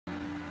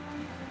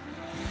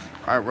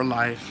Alright, we're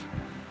live.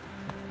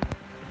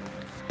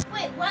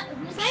 Wait, what?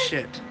 Who's live?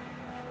 Shit.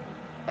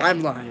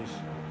 I'm live.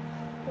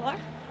 What?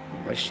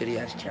 My shitty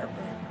ass camera.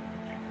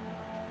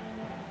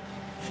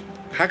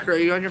 Hacker, are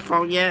you on your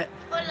phone yet?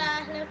 Hola,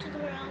 hello to the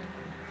world.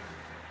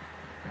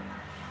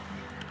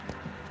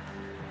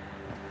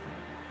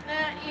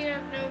 You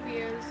have no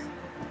views.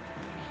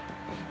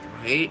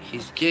 Wait,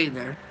 he's getting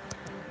there.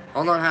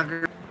 Hold on,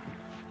 Hacker.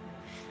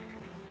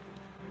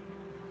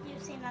 You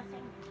see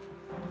nothing.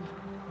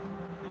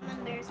 I'm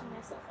embarrassing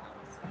myself,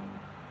 honestly.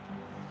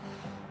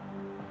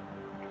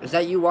 Is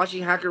that you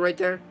watching, Hacker, right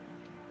there?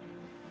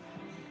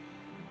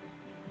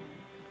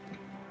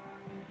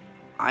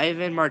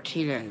 Ivan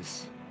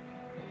Martinez.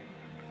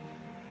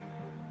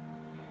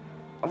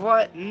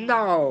 What?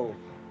 No.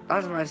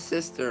 That's my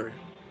sister.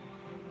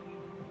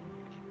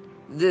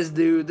 This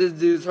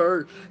dude's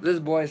hurt. This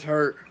boy's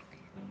hurt.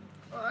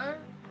 What?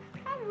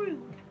 How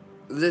rude.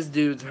 This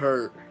dude's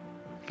hurt.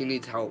 He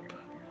needs help.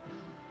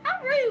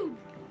 How rude.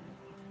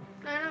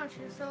 I know,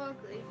 she's so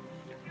ugly.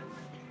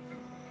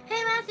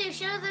 Hey, Matthew,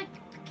 show the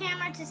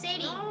camera to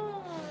Sadie.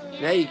 No.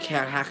 Yeah, you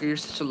can't, Hacker. You're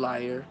such a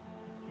liar.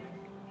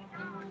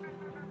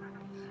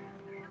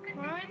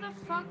 Why the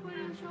fuck would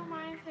you show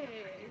my face?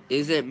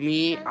 Is it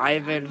me,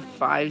 Ivan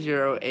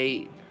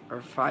 508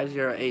 or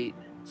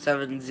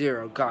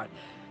 50870? God.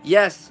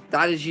 Yes,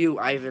 that is you,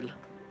 Ivan.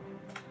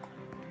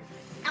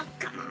 Oh,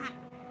 come on.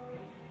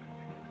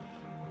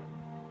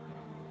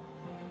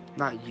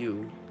 Not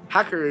you.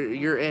 Hacker,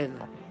 you're in.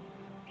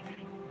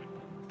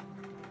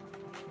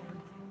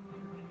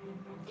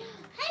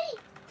 Hey,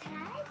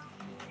 guys.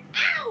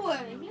 Ow!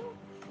 You.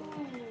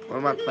 What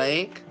am I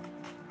playing?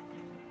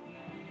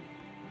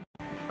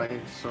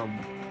 Playing some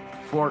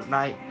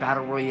Fortnite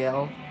Battle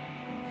Royale.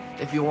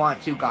 If you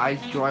want to, guys,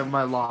 join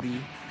my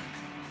lobby.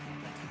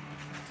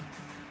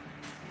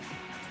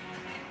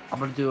 I'm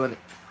gonna do it.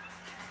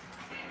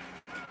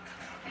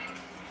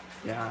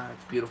 Yeah,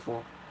 it's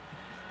beautiful.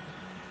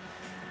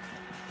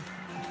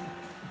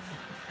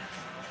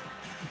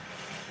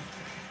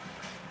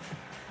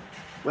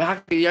 Wait, how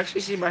can you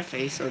actually see my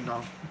face or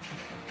no?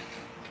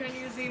 Can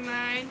you see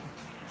mine?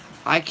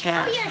 I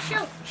can't. Oh, yeah,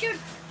 show.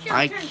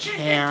 I turn,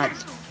 can't.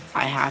 turn.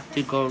 I have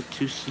to go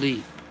to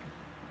sleep.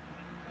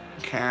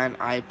 Can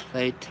I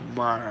play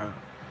tomorrow?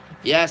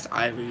 Yes,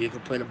 Ivan, you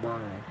can play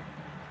tomorrow.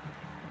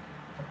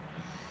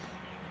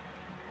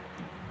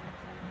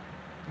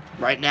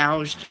 Right now,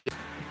 it's just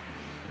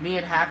me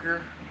and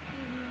Hacker.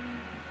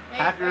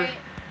 Hacker.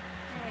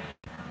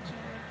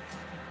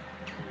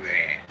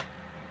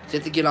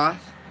 Did it get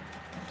off?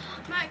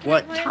 Matt, can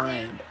What I play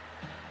time?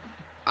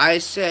 I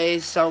say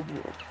so.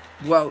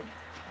 Well,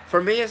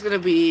 for me, it's gonna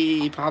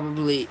be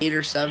probably 8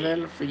 or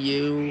 7. For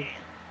you,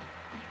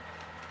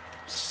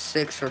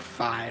 6 or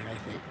 5, I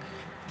think.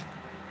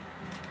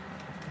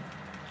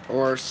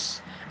 Or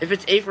if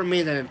it's 8 for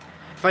me, then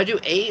if I do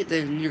 8,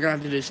 then you're gonna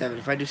have to do 7.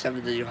 If I do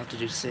 7, then you'll have to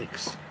do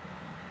 6.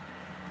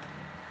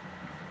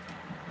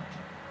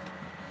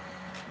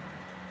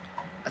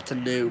 That's a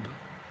noob.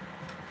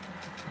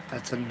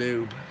 That's a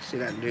noob. See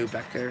that noob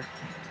back there?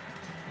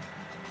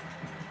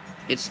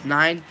 It's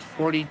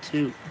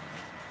 9:42.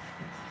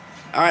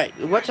 Alright,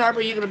 what time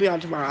are you going to be on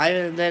tomorrow?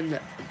 And then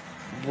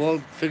we'll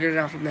figure it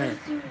out from there.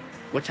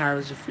 What time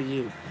is it for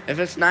you? If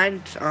it's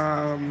 9,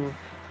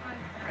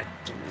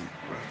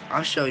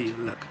 I'll show you.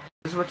 Look.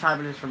 This is what time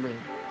it is for me.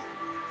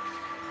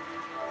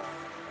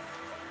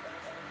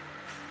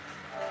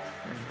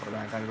 Hold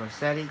on, I gotta go to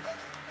settings.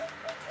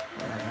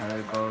 And I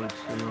gotta go to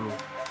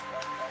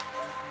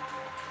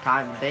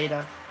time and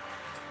data.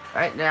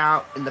 Right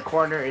now, in the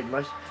corner,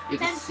 unless you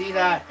can see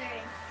that,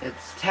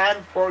 it's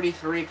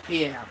 10:43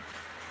 p.m.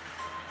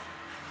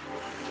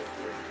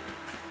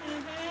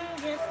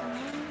 Just a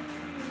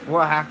minute.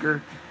 What,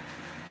 Hacker?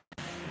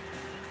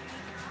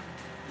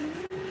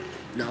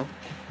 No.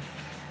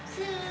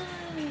 So,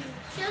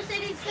 show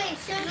Sadie's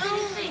face. Show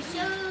Sadie's face.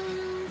 Show.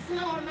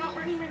 No, I'm not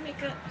wearing my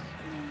makeup.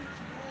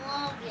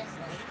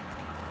 Obviously.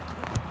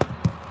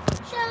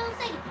 Show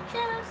Sadie.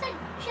 Show Sadie.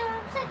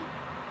 Show Sadie.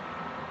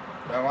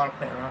 I want to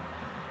play around.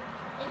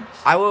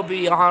 I will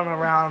be on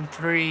around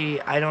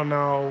 3. I don't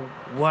know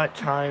what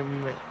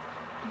time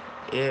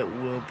it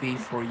will be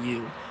for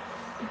you.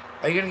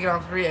 Are you going to get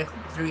on 3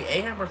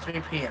 a.m. or 3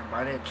 p.m.?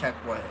 I didn't check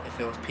if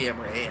it was p.m.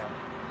 or a.m.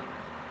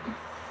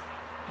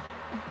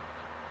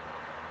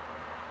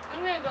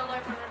 I'm gonna go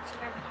live on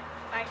Instagram.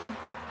 Bye.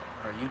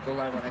 Or you go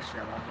live on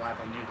Instagram. I'm live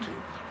on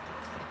YouTube.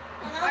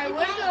 I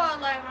would go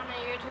live on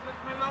YouTube if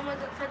my mom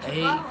wasn't such a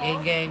Hey,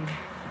 butthole. gang.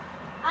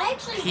 I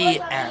actually was on a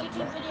PM.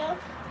 YouTube video.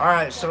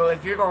 Alright, so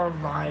if you're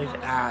going live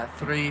at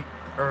 3,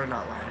 or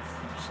not live,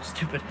 so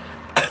stupid.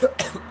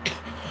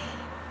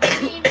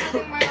 Me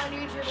having my own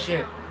YouTube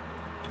Shit.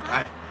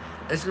 account.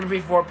 It's going to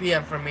be 4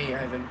 p.m. for me,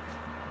 Ivan.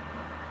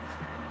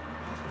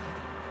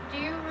 Do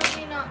you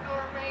really not know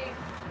where my...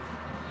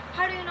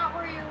 How do you not know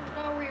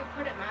where you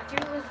put it, Matthew?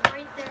 It was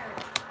right there.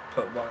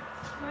 Put what?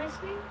 My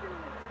speaker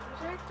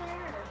was right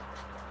there.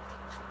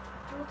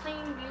 You were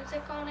playing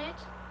music on it.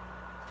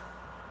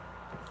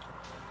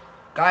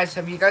 Guys,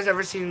 have you guys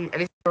ever seen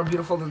anything more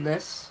beautiful than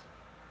this?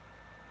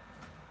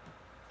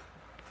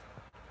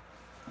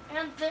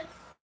 And this.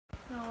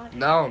 No, I didn't.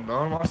 No, no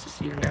one wants to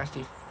see your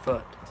nasty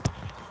foot.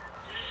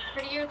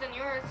 Prettier than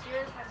yours.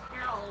 Yours has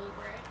hair all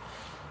over it.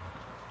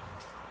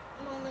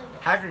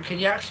 Hacker, can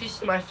you actually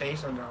see my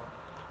face or no?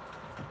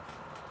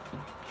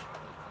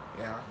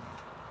 Yeah.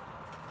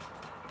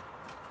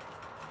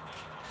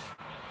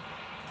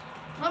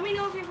 Let me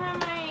know if you find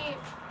my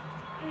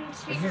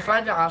speaker. If you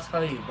find it, I'll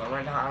tell you, but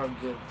right now I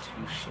don't give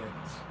two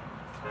shits.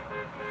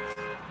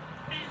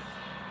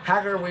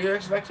 Hacker, were you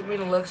expecting me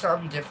to look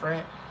something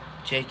different?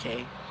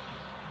 JK.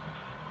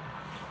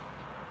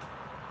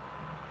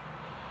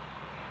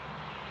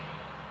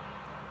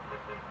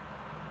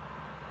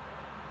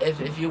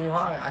 If you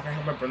want, I can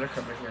have my brother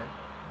come in here.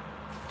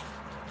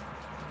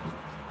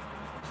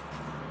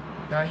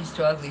 No, he's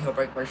too ugly, he'll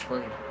break my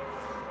screen.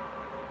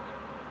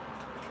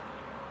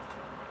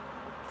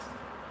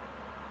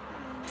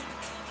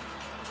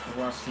 You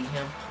wanna see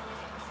him?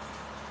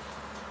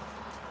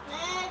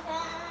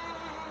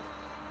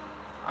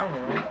 I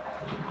don't know.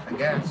 I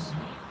guess.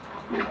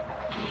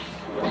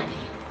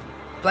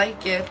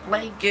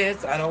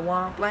 Blankets. I don't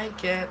want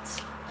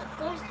blankets.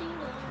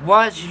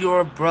 What's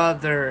your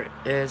brother?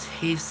 Is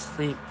he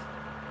sleep?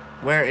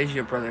 Where is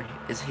your brother?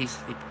 Is he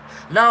sleeping?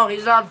 No,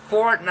 he's on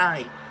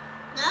Fortnite.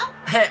 No?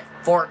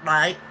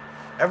 Fortnite.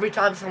 Every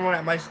time someone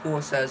at my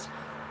school says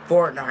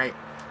Fortnite,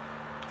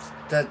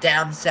 the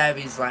damn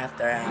savvies laugh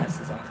their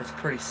asses off. It's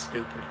pretty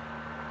stupid.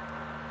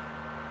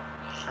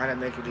 I didn't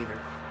make it either.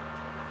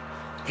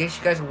 In case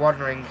you guys are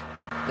wondering,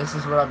 this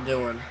is what I'm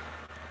doing.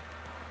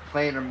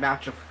 Playing a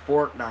match of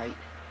Fortnite.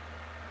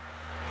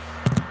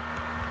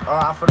 Oh,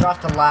 I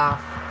forgot to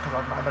laugh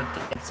because I'm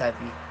a damn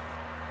savvy.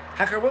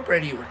 Hacker, what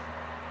grade are you in?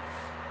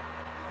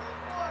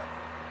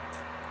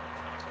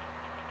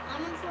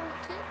 I'm in 4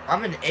 too.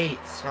 I'm in 8,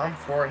 so I'm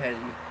 4 ahead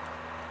of you.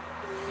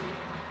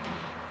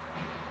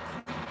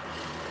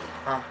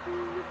 Huh.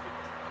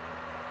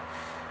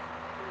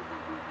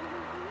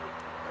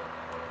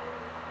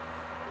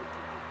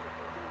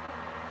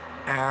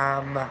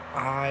 Am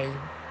I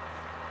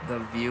the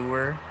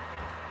viewer?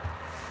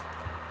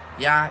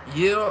 Yeah,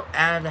 you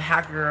and the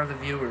Hacker are the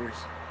viewers.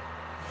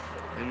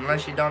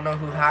 Unless you don't know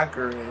who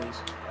Hacker is.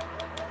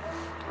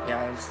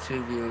 Yeah, there's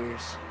 2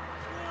 viewers.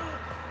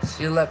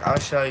 See, look, I'll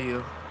show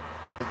you.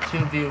 The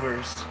 2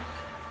 viewers.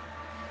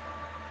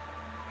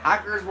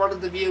 Hacker's one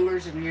of the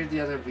viewers and you're the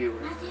other viewer.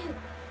 Matthew,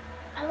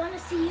 I want to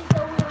see you go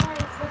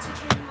live. What's your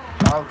channel?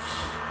 Oh,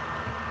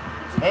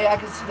 hey, I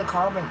can see the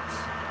comments.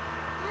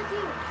 Matthew.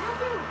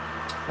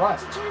 What?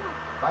 What's your channel?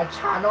 My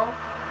channel?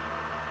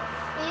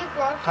 Are you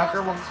broadcasting?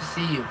 Hacker wants to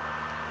see you.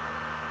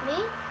 Me?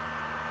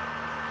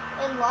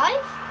 In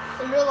life?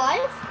 In real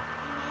life?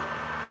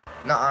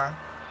 Nuh-uh.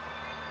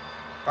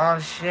 Oh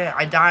shit,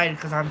 I died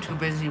because I'm too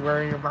busy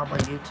worrying about my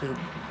YouTube.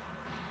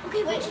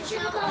 Okay, what's your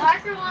channel called?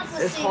 Hacker wants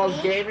to It's see called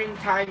me. Gaming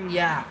Time,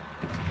 yeah.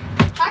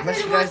 Hacker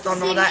Unless you wants guys don't to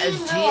know see that, me it's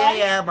in real life.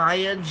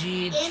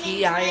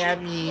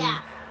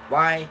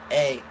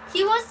 GAMINTIMEYA.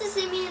 He wants to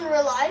see me in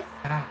real life.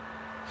 Ah,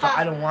 but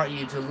I don't want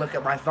you to look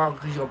at my phone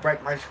because you'll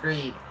break my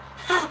screen.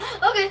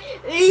 Okay.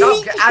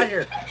 No, get out of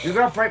here. You're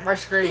gonna break my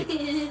screen.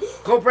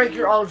 Go break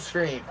your own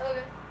screen.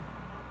 Okay.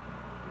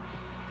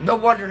 No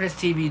wonder his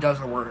TV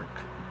doesn't work.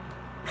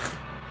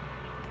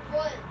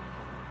 What?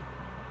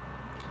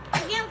 I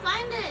can't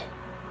find it.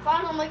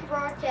 Fine, I'll make a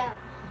broadcast.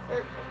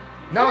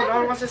 No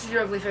one wants to see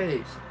your ugly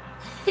face.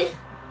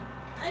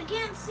 I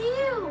can't see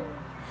you.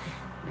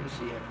 Let me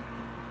see it.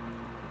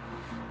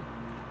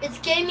 It's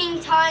gaming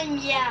time,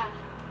 yeah.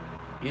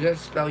 You didn't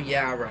spell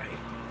yeah right.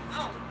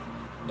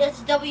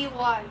 It's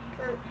W-Y.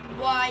 Or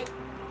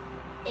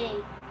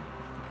Y-A.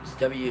 It's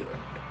W.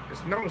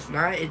 No, it's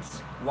not.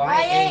 It's YA.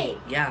 YA.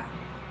 Yeah.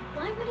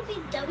 Why would it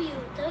be W? It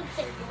would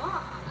say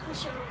wow. I'm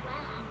sure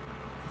wow.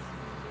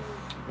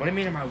 What do you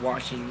mean am I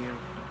watching you?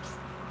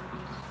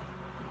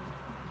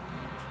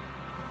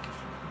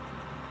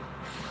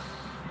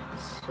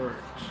 Search.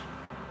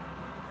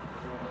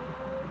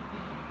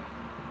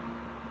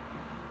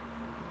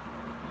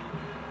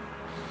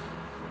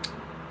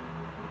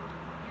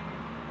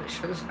 Make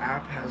sure this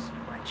app has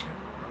my channel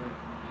on it.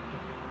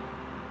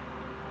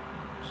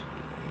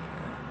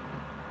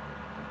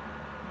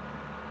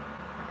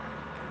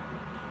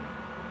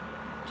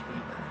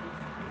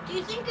 Do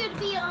you think it'd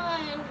be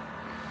on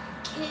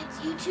kids'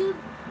 YouTube?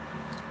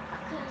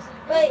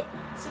 Wait,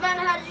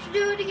 Savannah, how did you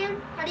do it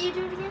again? How do you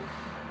do it again?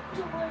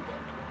 Don't worry.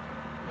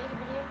 Make a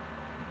video.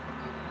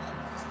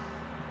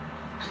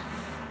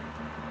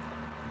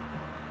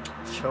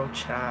 Show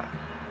chat.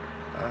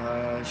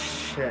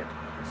 Shit.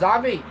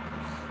 Zombie!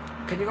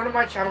 Can you go to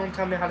my channel and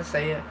tell me how to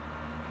say it?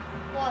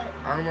 What?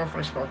 I don't know if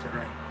I spelled it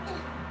right.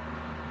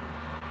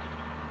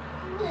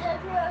 The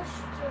head rush.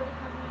 It's already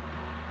coming.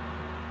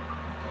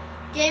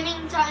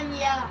 Gaming time,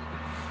 yeah.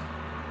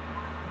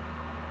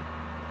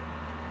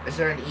 Is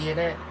there an E in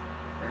it?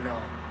 Or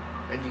no?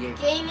 Endgame.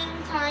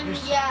 Gaming time, You're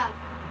s- yeah.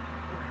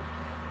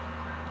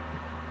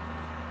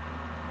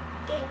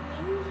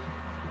 Gaming.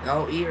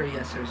 No E or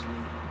yes, there's an E.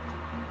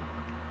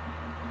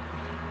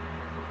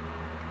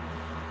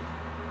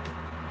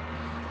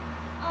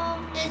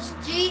 It's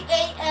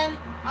Gaming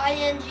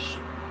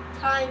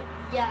time.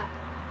 Yeah.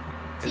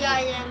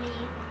 Time.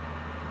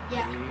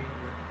 Yeah.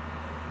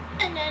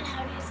 And then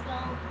how do you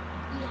spell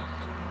yeah?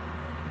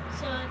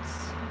 So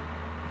it's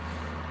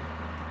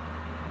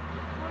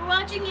we're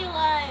watching you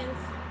live.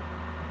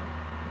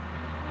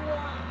 We'll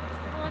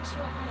watch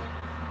you live.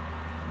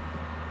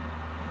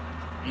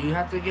 You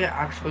have to get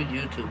actual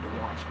YouTube to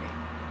watch me.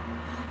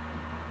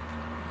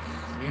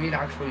 You need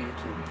actual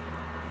YouTube.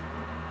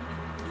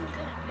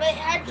 Okay. Wait,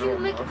 how do you Yellow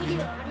make a monkey.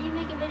 video? How do you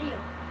make a video?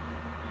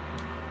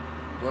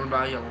 What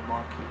about Yellow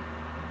Monkey?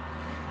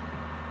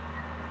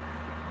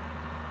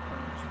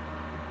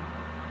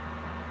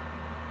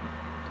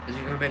 Is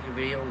he gonna make a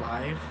video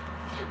live?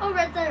 Oh,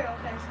 right there.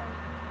 Okay, sorry.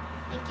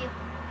 Thank you.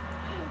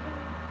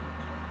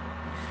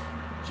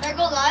 Should I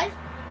go live?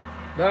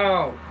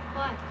 No,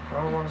 Why? I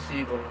don't want to see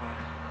you go live.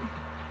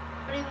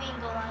 What do you mean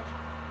go live?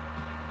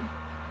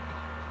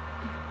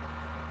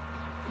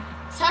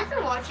 Is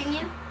Hacker watching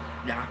you?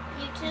 Yeah,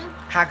 You too?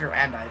 Hacker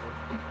and Ivan.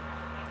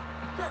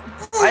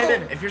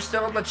 Ivan, if you're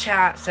still in the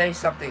chat, say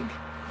something.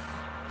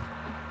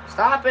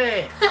 Stop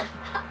it,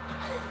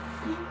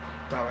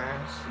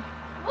 dumbass.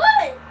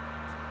 What?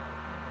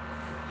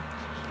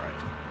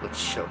 Alright, let's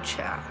show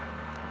chat.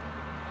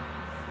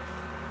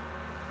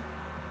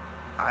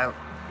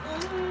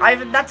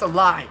 Ivan, that's a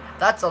lie.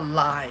 That's a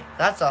lie.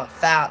 That's a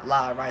fat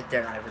lie right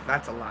there, Ivan.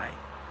 That's a lie.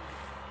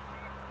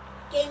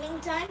 Gaming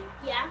time?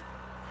 Yeah.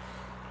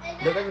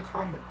 Look at the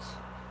comments.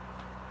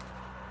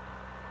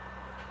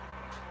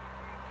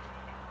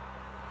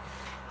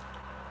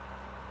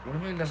 What do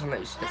you mean it doesn't let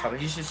you see the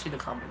comments? You should see the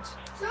comments.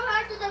 Show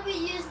Hacker that we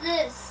use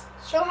this.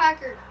 Show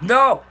Hacker.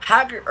 No,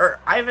 Hacker or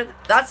Ivan,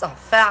 that's a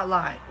fat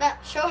lie. That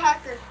show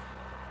Hacker.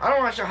 I don't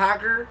want to show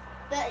Hacker.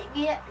 That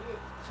we have.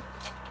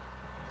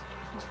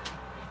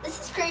 This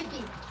is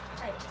creepy.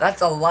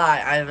 That's a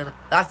lie, Ivan.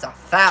 That's a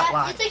fat Matt,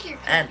 lie. you take your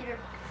And computer.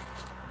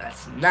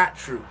 that's not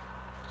true.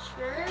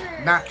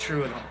 Sure. Not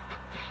true at all.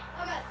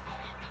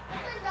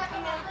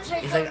 Okay.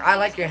 He's like, I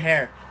like your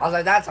hair. I was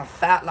like, that's a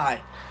fat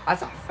lie.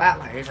 That's a fat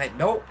lie. He's like,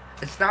 nope,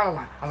 it's not a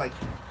lie. I was like,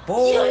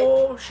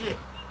 bullshit.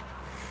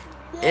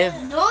 If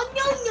No.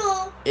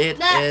 it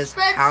Matt, is,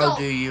 spread how salt.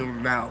 do you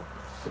know?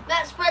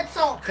 Matt, spread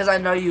salt. Because I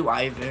know you,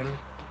 Ivan.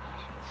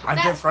 I've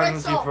been Matt, spread friends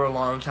with you salt. for a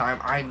long time.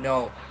 I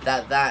know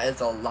that that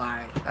is a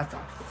lie. That's a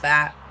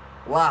fat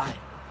lie.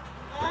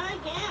 I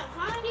can't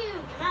find you.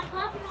 You're not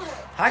popular.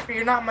 Hacker,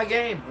 you're not in my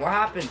game. What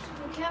happened?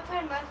 You can't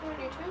find Matthew on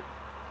YouTube?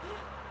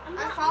 I'm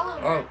I not follow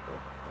him. Oh.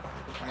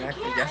 I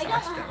actually can't, guess I I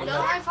got- still Don't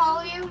know. I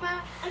follow you,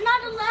 Matt? I'm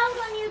not allowed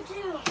on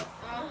YouTube.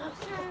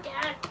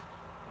 Dad.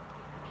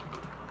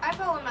 I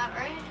follow Matt,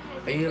 right?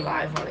 Are you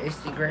live on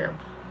Instagram?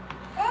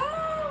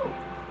 Oh.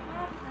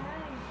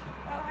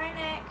 Oh, hi,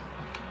 Nick.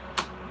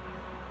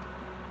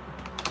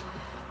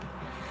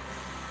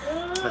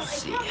 Let's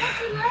see. I can't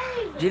watch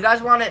you live. Do you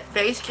guys want it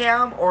face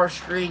cam or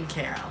screen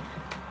cam?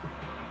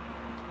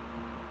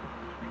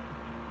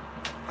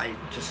 I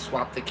just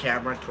swapped the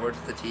camera towards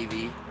the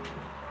TV.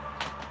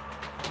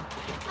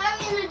 How are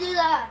we gonna do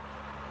that?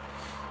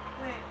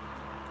 Wait.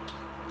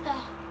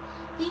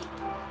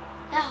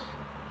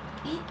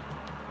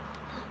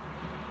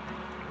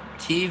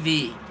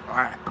 TV.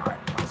 Alright,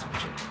 I'll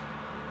switch it.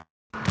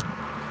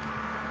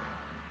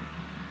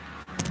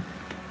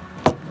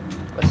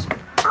 Let's see.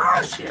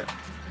 Oh shit.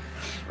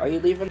 Are you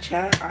leaving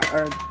chat?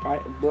 Hacker?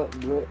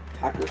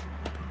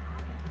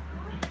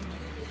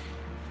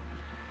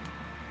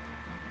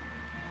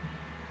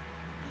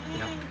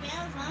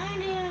 Can't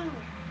find you.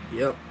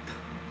 Yep.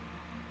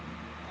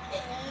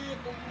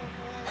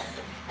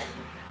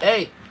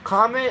 Hey,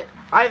 comment.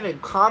 Ivan,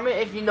 comment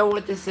if you know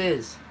what this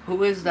is.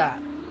 Who is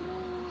that?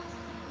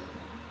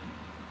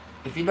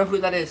 If you know who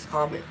that is,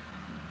 comment.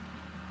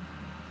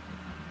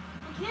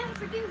 I can't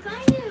freaking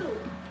find you.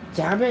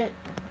 Damn it.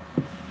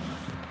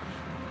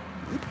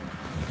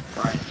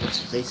 Alright, let's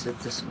face it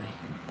this way.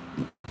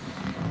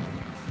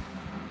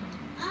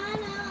 I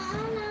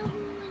know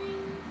who it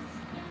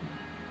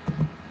is.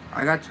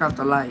 I got to turn off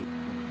the light.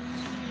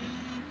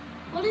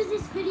 What is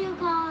this video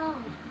called?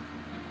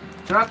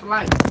 Turn off the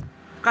light.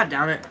 God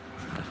damn it.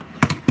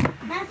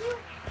 Matthew?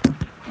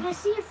 Can I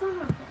see your phone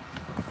real quick?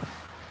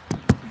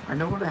 I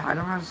know what I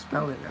know how to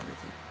spell it and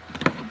everything.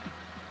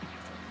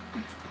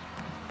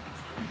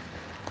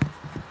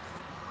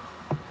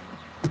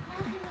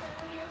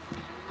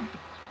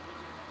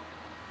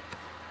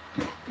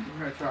 I'm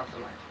gonna turn off the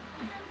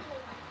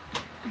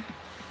light.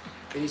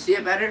 Can you see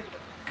it better?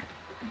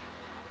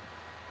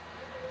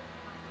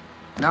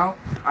 No?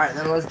 Alright,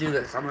 then let's do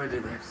this. I'm gonna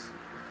do this.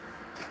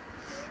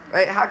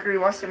 Hey, Hacker,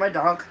 you wanna see my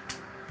dog?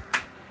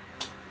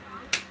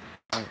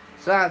 Alright,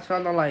 so turn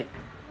on the light.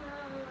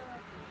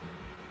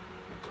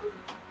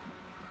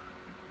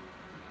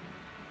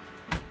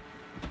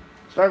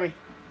 Stormy.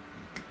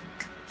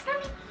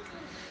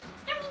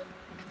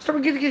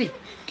 Stormy, get the kitty.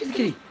 Get the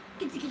kitty.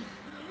 Get the kitty.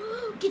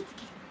 Get the kitty.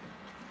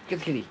 Get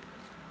the kitty.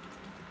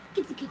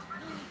 Get the kitty.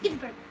 Get the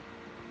bird.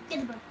 Get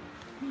the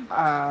bird.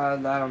 I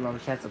don't know. The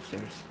cat's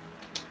upstairs.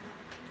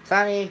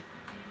 Sonny.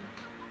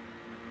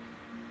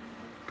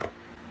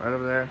 Right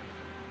over there.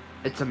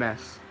 It's a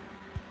mess.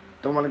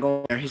 Don't want to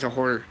go there. He's a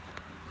hoarder.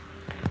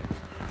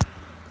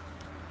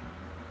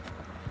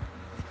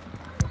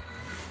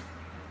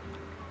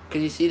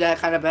 Can you see that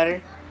kind of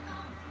better?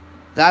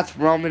 That's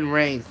Roman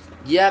Reigns.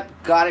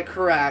 Yep, got it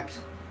correct.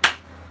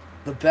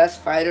 The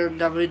best fighter in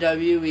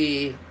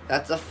WWE.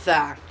 That's a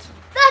fact.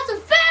 That's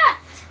a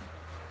fact!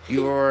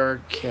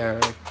 Your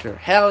character.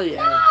 Hell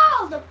yeah.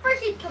 No, the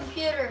freaking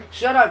computer.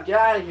 Shut up, get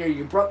out of here.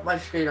 You broke my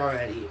screen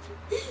already.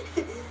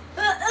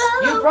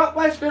 You broke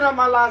my screen on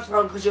my last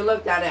phone because you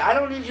looked at it. I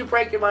don't need you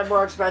breaking my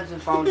more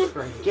expensive phone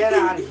screen. Get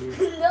out of here.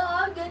 No,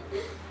 I'm good.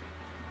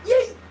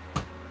 Yes.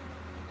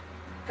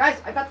 Guys,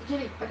 I got the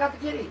kitty. I got the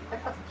kitty. I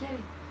got the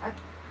kitty.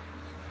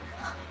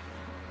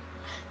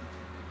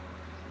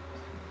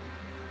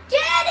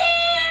 Get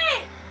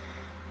it!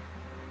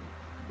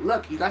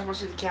 Look, you guys want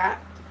to see the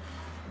cat?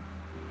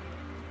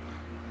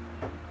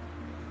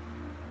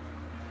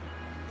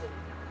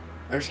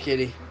 There's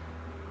Kitty.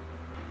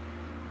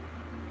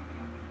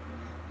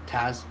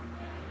 Taz.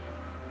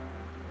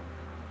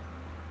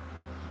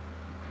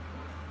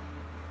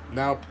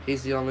 Nope,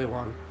 he's the only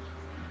one.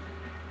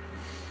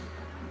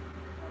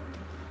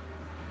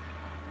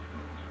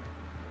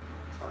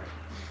 Sorry.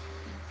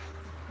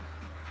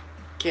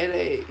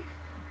 Kitty.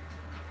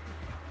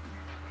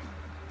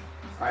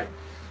 Alright.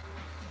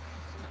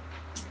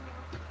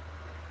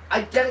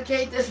 I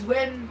dedicate this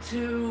win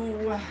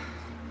to...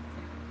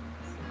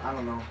 I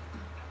don't know.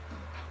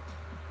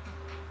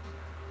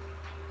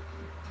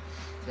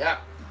 Yeah.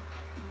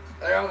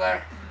 They're over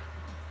there.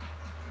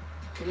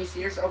 Can you see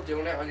yourself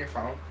doing it on your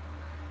phone?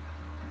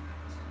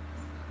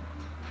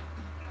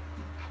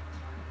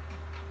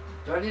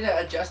 Do I need to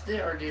adjust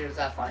it or is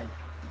that fine?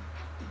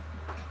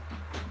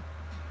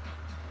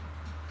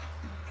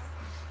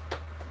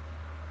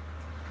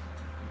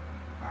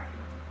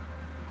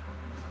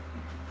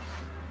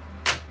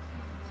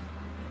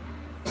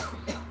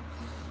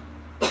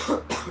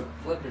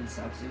 Flippin'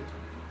 sexy.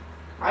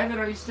 Ivan,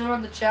 are you still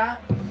on the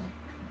chat?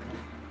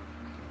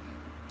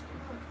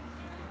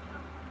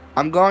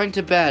 I'm going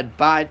to bed.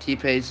 Bye,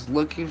 T-Pace.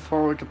 Looking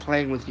forward to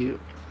playing with you.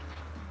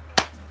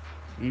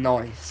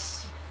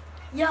 Nice.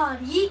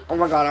 Yachty. Oh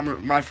my god,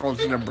 my phone's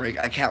gonna break.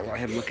 I can't let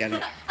him look at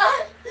it.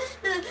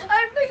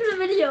 I'm making a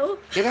video.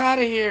 Get out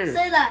of here.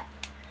 Say that.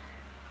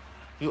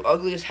 You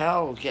ugly as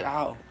hell. Get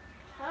out.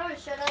 How do I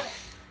shut up?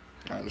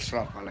 Alright, let's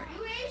stop calling.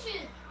 You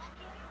Asian.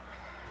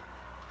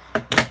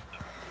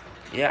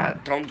 Yeah,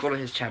 don't go to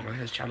his channel.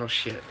 His channel's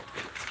shit.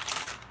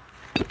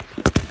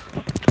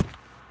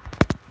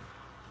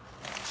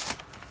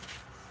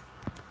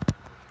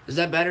 Is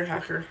that better,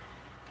 Hacker?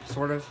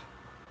 Sort of.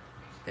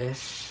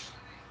 Ish.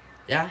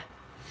 Yeah?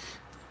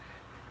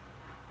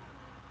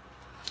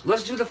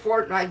 Let's do the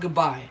Fortnite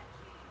goodbye.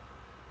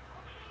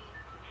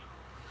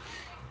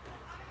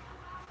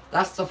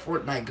 That's the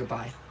Fortnite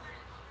goodbye.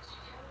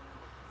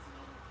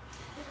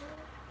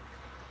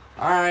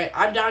 Alright,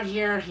 I'm down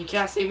here. You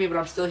can't see me, but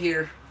I'm still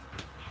here.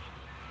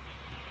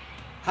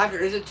 Hacker,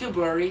 is it too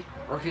blurry?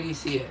 Or can you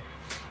see it?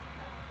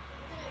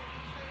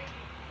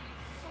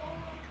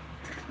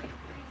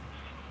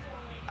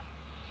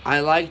 I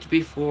liked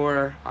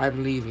before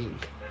I'm leaving.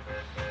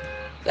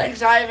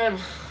 Thanks, Ivan.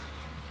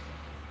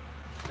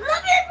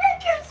 Let me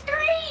break your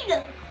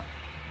screen.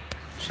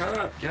 Shut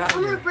up. Get out I'm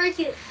of gonna here. break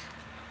it.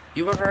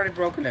 You have already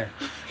broken it.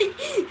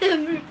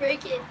 I'm gonna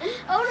break it.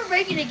 I wanna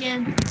break it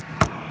again.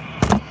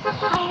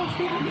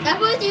 That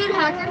was you and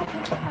Hacker.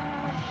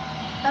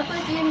 That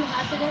was you and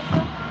Hacker.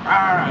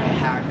 Alright,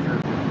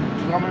 Hacker.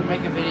 Do you want me to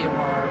make a video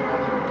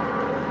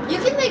or... You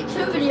can make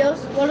 2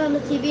 videos, one on the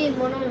TV and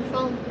one on your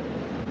phone.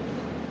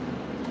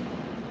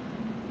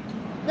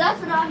 That's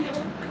what I'm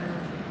doing.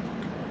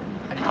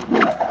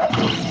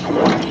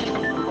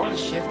 What is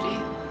Shifty?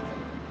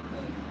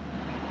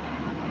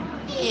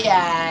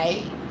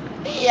 Yay.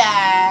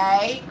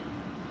 Yay.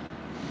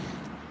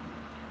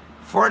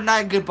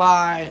 Fortnite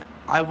goodbye.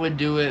 I would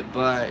do it,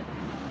 but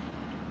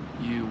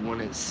you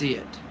wouldn't see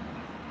it.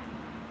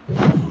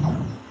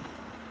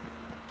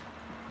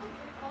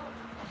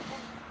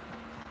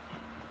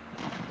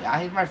 Yeah,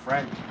 he's my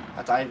friend.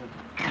 That's Ivan.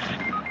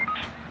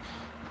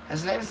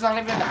 His name's not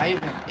even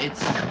Ivan.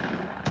 It's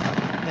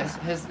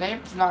his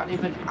name's not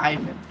even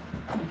Ivan.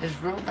 His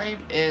real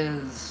name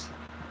is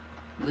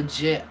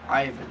legit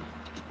Ivan.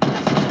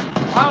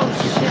 Oh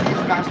shit!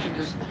 This bastard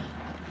just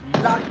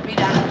knocked me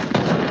down.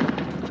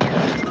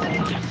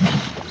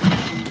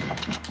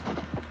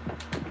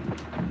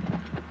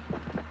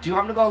 Do you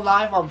want me to go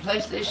live on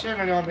PlayStation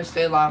or do you want me to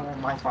stay live on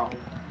my phone?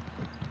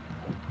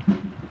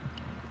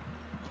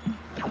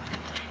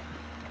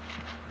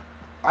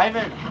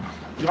 Ivan,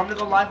 do you want me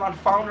to go live on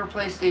phone or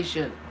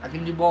PlayStation? I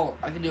can do both.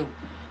 I can do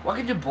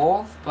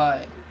both,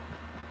 but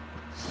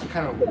it's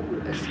kind of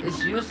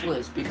it's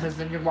useless because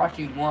then you're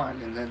watching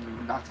one and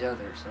then not the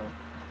other. So,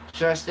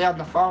 should I stay on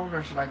the phone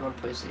or should I go to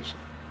PlayStation?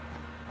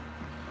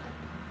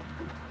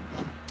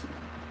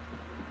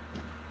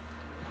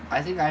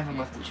 I think Ivan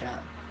left the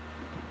chat.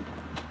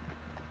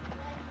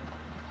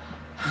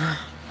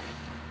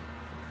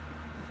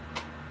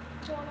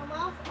 Do you want them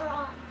off or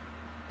on?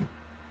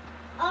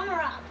 On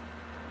or off?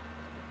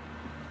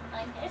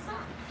 like this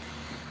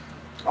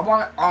on? I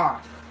want it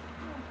off.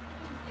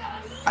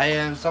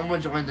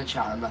 Someone joined the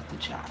chat and left the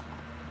chat.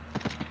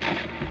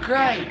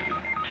 Great.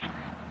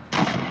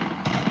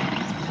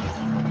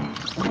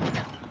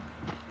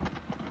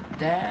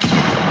 Dad.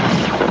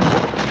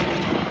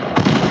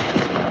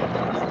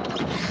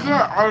 Shit,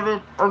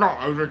 Ivan. Or not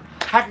Ivan.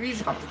 Hacker, you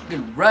just got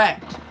fucking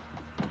wrecked.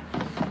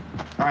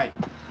 Alright.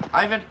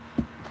 Ivan.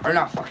 Or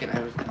not fucking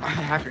Ivan.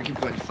 Hacker, keep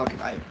going. Fucking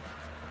Ivan.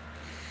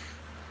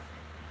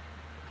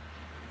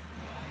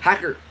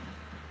 Hacker.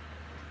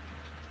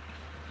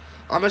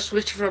 I'm gonna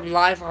switch from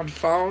live on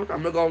phone.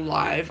 I'm gonna go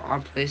live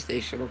on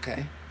PlayStation,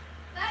 okay?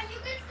 Dad, you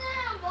can stay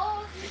on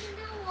both. You can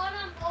do one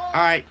on both.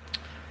 Alright.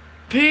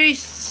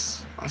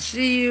 Peace. I'll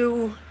see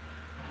you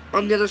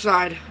on the other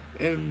side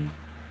in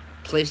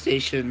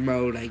PlayStation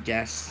mode, I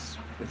guess.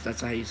 If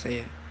that's how you say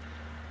it.